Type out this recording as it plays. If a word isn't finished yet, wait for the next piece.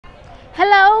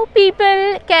Hello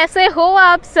people, कैसे हो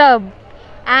आप सब?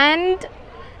 And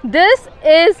this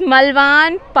is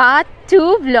Malvan part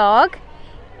 2 vlog,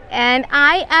 and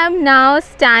I am now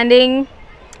standing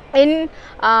in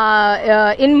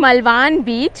Malvan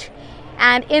beach,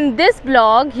 and in this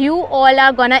vlog you all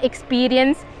are gonna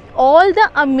experience all the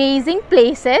amazing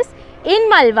places in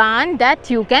Malvan that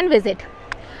you can visit.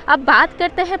 अब बात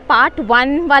करते हैं part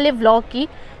 1 वाले vlog की.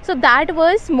 So that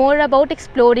was more about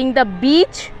exploring the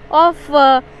beach of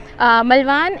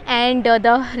Malvan and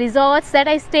the resorts that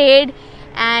I stayed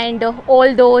and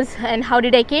all those, and how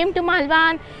did I came to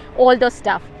Malvan, all those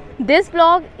stuff. This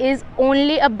vlog is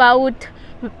only about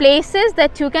places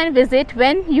that you can visit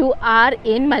when you are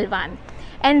in Malvan.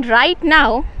 And right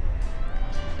now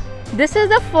this is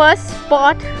the first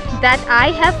spot that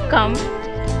I have come.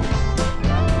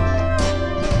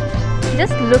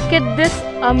 Just look at this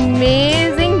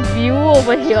amazing view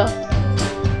over here.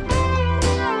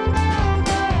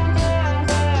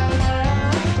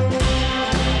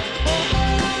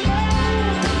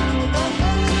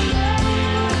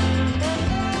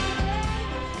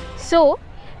 So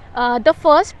the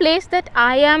first place that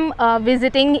I am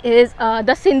visiting is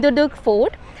the Sindhudurg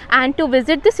fort, and to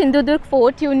visit the Sindhudurg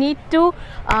fort you need to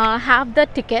have the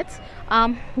tickets.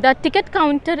 The ticket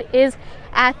counter is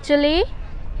actually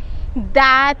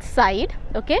that side,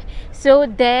 okay? So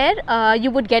there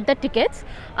you would get the tickets.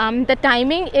 The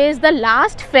timing is the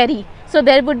last ferry, so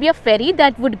there would be a ferry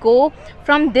that would go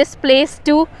from this place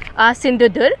to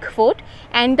Sindhudurg fort,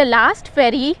 and the last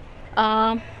ferry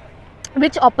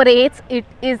which operates it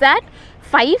is at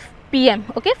 5 PM,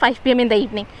 okay, 5 PM in the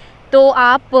evening. तो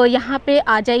आप यहाँ पे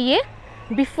आ जाइए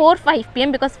before 5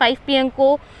 PM because 5 PM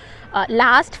को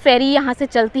last ferry यहाँ से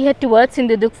चलती है towards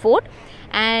Sindhudurg fort,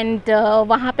 and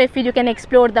वहाँ पे फिर you can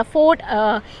explore the fort,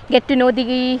 get to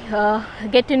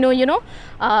know you know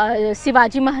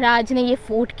Shivaji Maharaj ने ये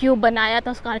fort क्यों बनाया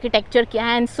था, उसका architecture क्या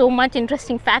है, and so much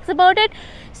interesting facts about it.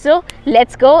 So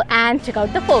let's go and check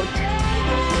out the fort.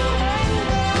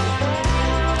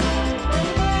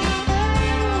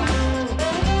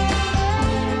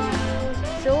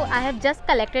 I have just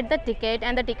collected the ticket,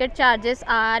 and the ticket charges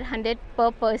are 100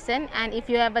 per person, and if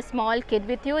you have a small kid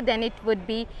with you then it would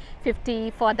be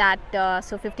 50 for that.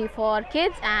 So 50 for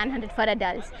kids and 100 for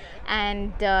adults.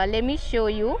 And let me show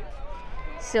you.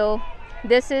 So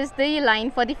this is the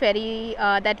line for the ferry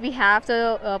that we have.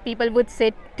 So people would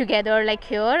sit together like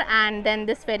here, and then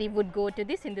this ferry would go to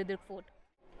the Sindhudurg fort.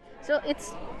 So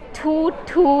it's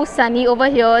too sunny over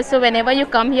here, so whenever you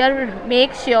come here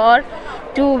make sure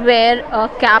to wear a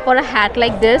cap or a hat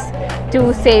like this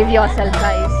to save yourself,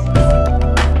 guys.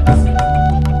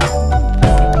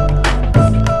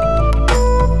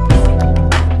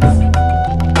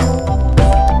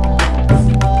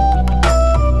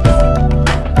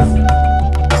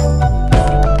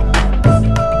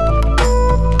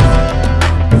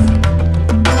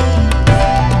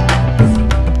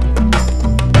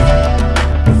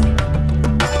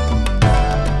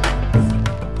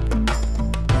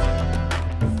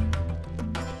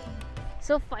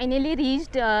 So finally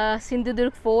reached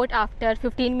Sindhudurg fort after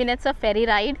 15 minutes of ferry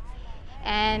ride,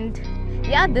 and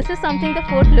yeah, this is something the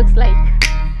fort looks like.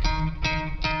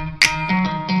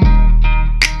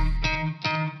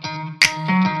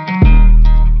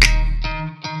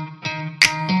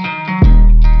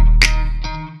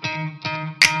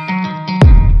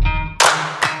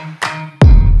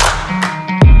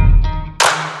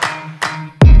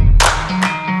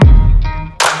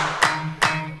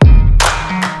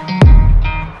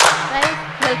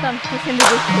 Welcome to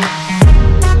Sindhudurg fort.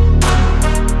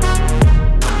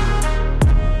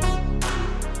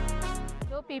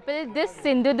 So people, this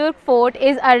Sindhudurg fort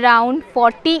is around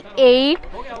 48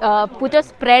 पूरा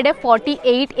spread है,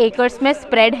 48 acres में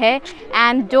spread है,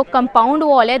 and जो compound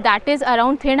wall है that is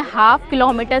around 3.5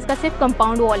 kilometers का सिर्फ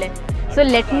compound wall है. So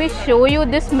let me show you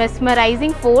this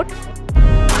mesmerizing fort.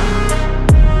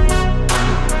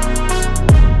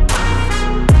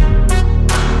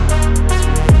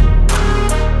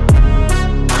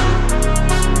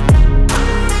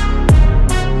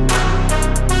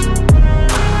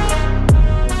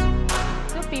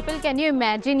 Can you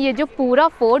imagine, ये जो पूरा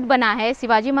फोर्ट बना है,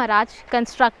 Shivaji Maharaj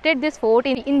constructed this fort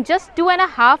in just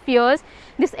 2.5 years.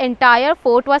 This entire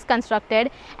fort was constructed,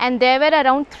 and there were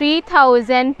around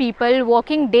 3,000 people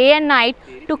working day and night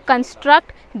to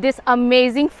construct this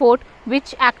amazing fort,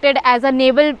 which acted as a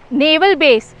naval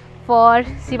base for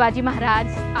Shivaji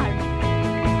Maharaj's army.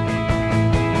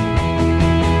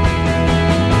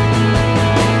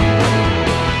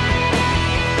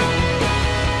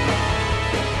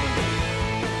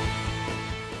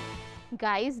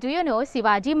 Guys, do you know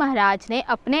Shivaji Maharaj ने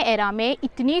अपने era में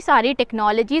इतनी सारी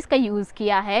technologies का use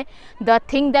किया है. The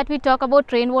thing that we talk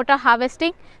about rain water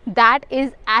harvesting, that is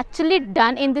actually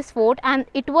done in this fort and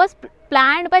it was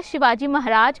planned by Shivaji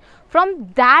Maharaj from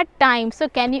that time. So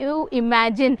can you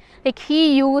imagine, like he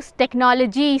used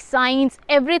technology, science,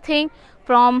 everything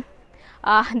from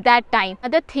that time.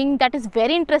 Another thing that is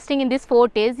very interesting in this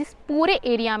fort is this पूरे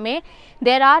area में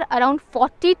there are around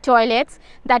 40 toilets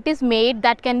that is made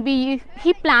that can be,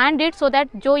 he planned it so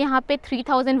that जो यहाँ पे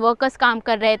 3000 workers काम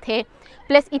कर रहे थे,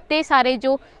 plus इतने सारे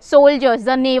जो soldiers,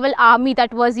 the naval army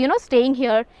that was staying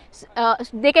here,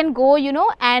 they can go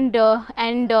and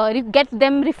get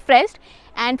them refreshed,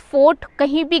 and fort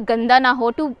कहीं भी गंदा ना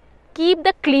हो, to keep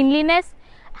the cleanliness,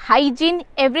 hygiene,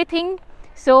 everything.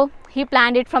 So he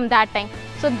planned it from that time.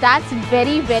 So that's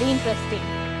very, very interesting.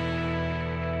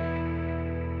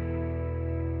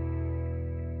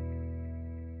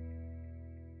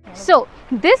 So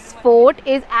this fort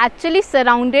is actually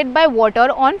surrounded by water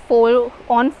on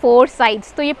four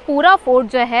sides. तो ये पूरा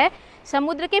fort जो है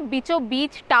समुद्र के बीचों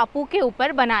बीच टापू के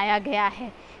ऊपर बनाया गया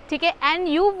है, ठीक है. And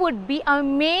you would be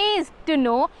amazed to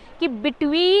know कि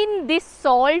between this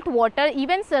salt water,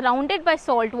 even surrounded by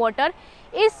salt water,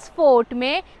 इस फोर्ट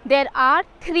में देर आर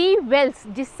 3 वेल्स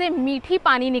जिससे मीठी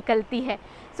पानी निकलती है.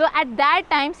 सो at that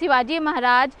time Shivaji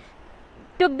Maharaj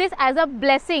took this as a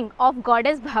blessing of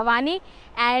goddess Bhavani.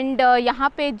 And यहाँ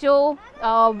पे जो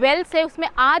वेल्स है उसमें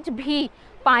आज भी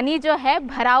पानी जो है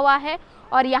भरा हुआ है,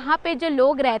 और यहाँ पे जो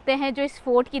लोग रहते हैं जो इस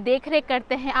फोर्ट की देख रेख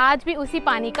करते हैं आज भी उसी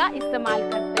पानी का इस्तेमाल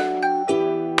करते हैं.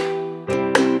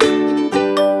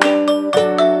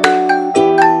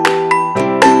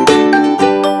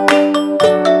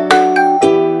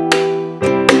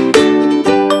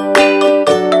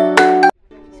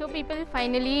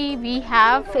 Finally, we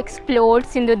have explored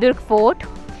Sindhudurg Fort,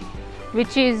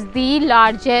 which is the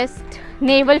largest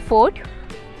naval fort,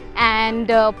 and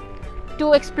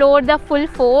to explore the full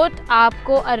fort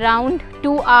आपको around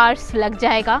 2 hours लग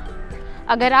जाएगा.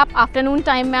 अगर आप afternoon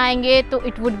time में आएंगे तो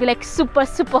it would be like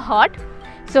super hot.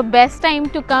 So best time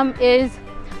to come is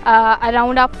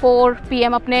around आप 4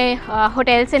 PM अपने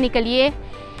होटल से निकलिए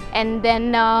and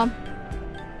then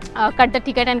cut the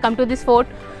ticket and come to this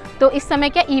fort. तो इस समय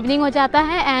क्या इवनिंग हो जाता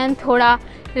है एंड थोड़ा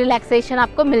रिलैक्सेशन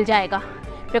आपको मिल जाएगा,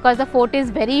 because the fort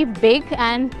is very big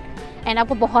and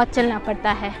आपको बहुत चलना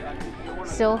पड़ता है.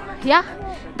 सो या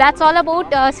that's all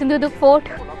about Sindhudurg fort.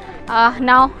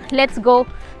 Now let's go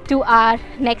to our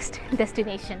next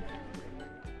destination.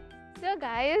 So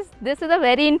guys, this is a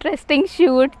very interesting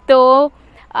shoot. तो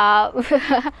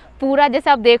पूरा जैसे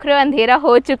आप देख रहे हो अंधेरा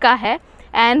हो चुका है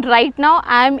and right now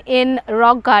I am in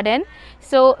rock garden.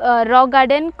 So rock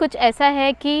garden कुछ ऐसा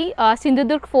है कि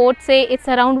सिंधुदुर्ग फोर्ट से it's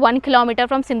around 1 kilometer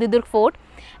from Sindhudurg fort,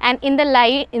 and in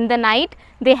the night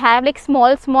they have like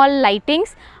small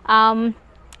lightings,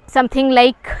 something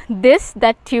like this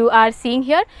that you are seeing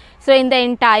here. So in the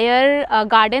entire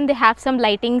garden they have some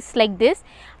lightings like this.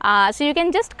 So you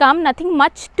can just come, nothing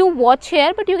much to watch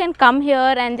here, but you can come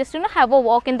here and just have a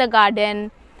walk in the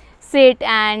garden, sit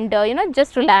and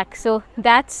just relax. So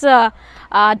that's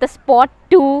the spot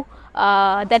too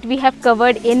that we have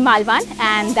covered in Malvan,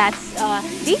 and that's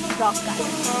the rock garden.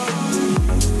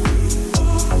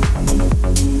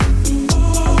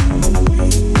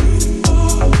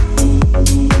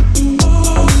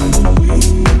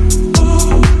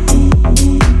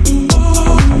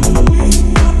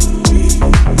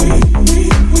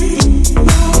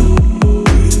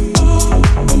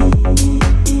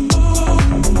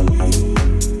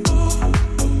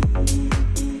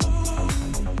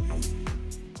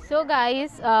 So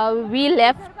guys, we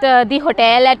left the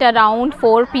hotel at around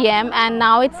 4 PM and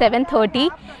now it's 7:30,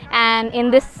 and in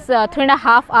this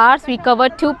 3.5 hours we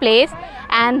covered 2 places,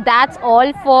 and that's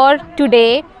all for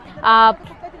today.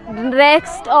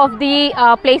 Rest of the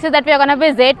places that we are gonna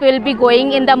visit will be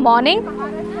going in the morning.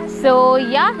 So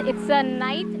yeah, it's a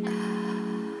night.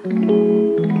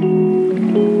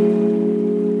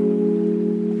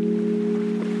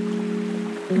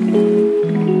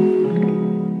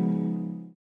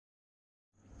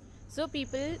 So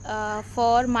people,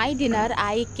 for my dinner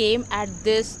I came at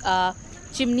this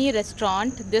chimney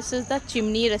restaurant. This is the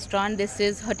chimney restaurant. This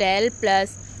is hotel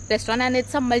plus restaurant, and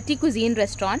it's a multi-cuisine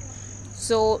restaurant.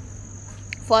 So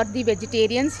for the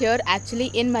vegetarians here, actually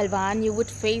in Malvan you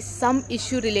would face some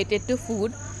issue related to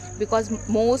food, because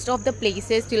most of the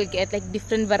places you'll get like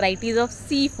different varieties of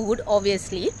seafood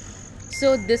obviously.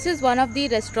 So this is one of the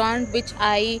restaurant which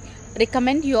I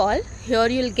recommend you all. Here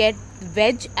you'll get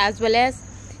veg as well as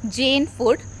Jain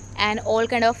food and all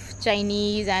kind of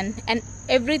Chinese and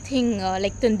everything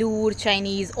like tandoor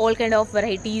Chinese, all kind of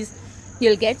varieties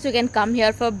you'll get. So you can come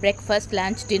here for breakfast,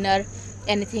 lunch, dinner,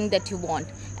 anything that you want.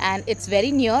 And it's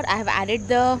very near. I have added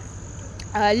the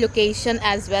location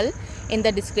as well in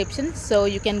the description, so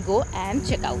you can go and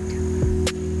check out.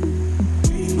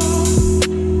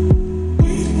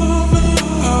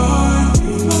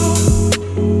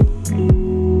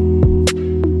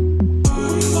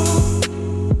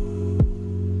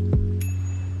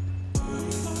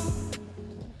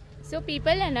 So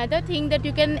people, another thing that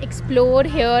you can explore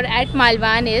here at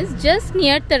Malvan is just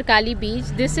near Tarkali beach.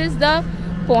 This is the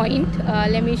point.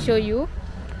 Let me show you.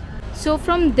 So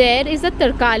from there is the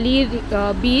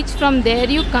Tarkali beach. From there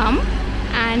you come,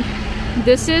 and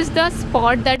this is the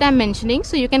spot that I'm mentioning.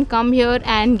 So you can come here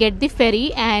and get the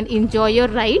ferry and enjoy your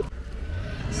ride.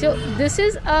 So this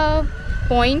is a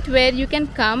point where you can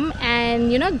come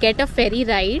and get a ferry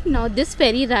ride. Now this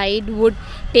ferry ride would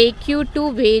take you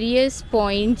to various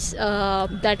points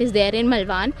that is there in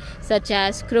Malvan, such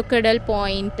as Crocodile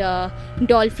Point,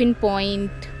 Dolphin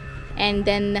Point, and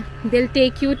then they'll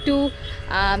take you to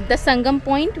the Sangam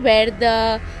Point, where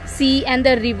the sea and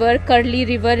the river, Curly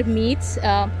River, meets,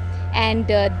 and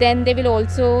then they will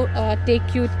also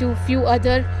take you to few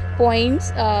other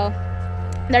points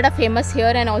that are famous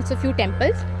here, and also few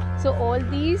temples. So all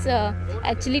these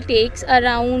actually takes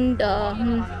around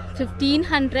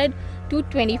 1500 to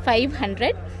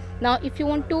 2500. Now if you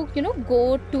want to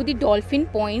go to the dolphin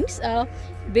points,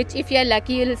 which if you are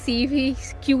lucky you'll see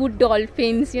these cute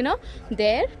dolphins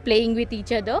there playing with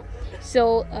each other.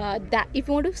 So that if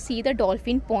you want to see the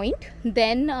dolphin point,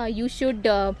 then you should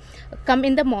come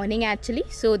in the morning actually.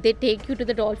 So they take you to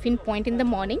the dolphin point in the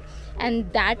morning,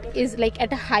 and that is like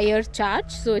at a higher charge,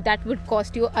 so that would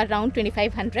cost you around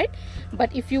 2500.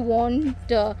 But if you want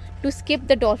to skip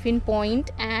the dolphin point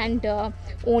and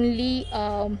only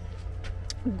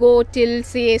go till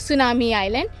say Tsunami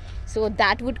Island, so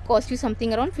that would cost you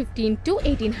something around 15 to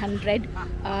 1800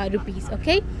 rupees.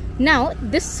 Okay, now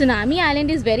this Tsunami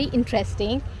Island is very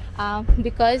interesting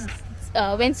because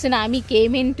when tsunami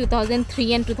came in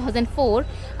 2003 and 2004,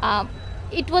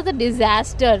 it was a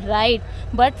disaster, right?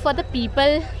 But for the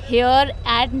people here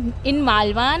in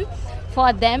Malvan,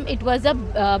 for them it was a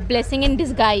blessing in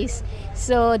disguise.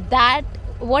 So that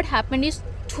what happened is,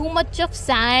 too much of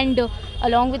sand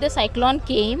along with the cyclone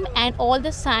came, and all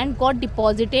the sand got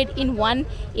deposited in one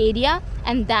area,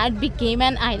 and that became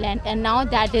an island, and now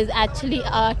that is actually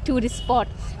a tourist spot.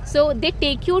 So they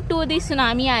take you to the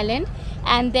Tsunami Island,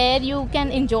 and there you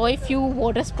can enjoy few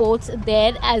water sports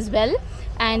there as well,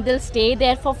 and they'll stay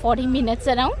there for 40 minutes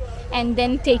around, and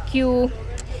then take you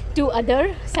to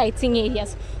other sightseeing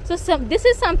areas. So this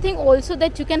is something also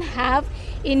that you can have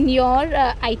in your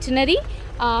itinerary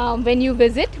when you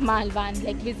visit Malvan,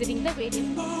 like visiting the various.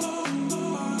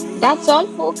 That's all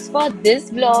folks for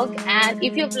this vlog, and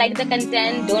if you've liked the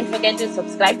content, don't forget to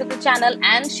subscribe to the channel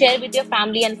and share with your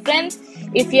family and friends.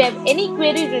 If you have any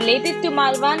query related to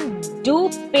Malvan, do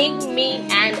ping me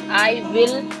and I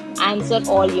will answer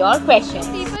all your questions.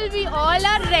 People, we all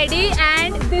are ready,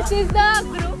 and this is the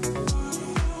group.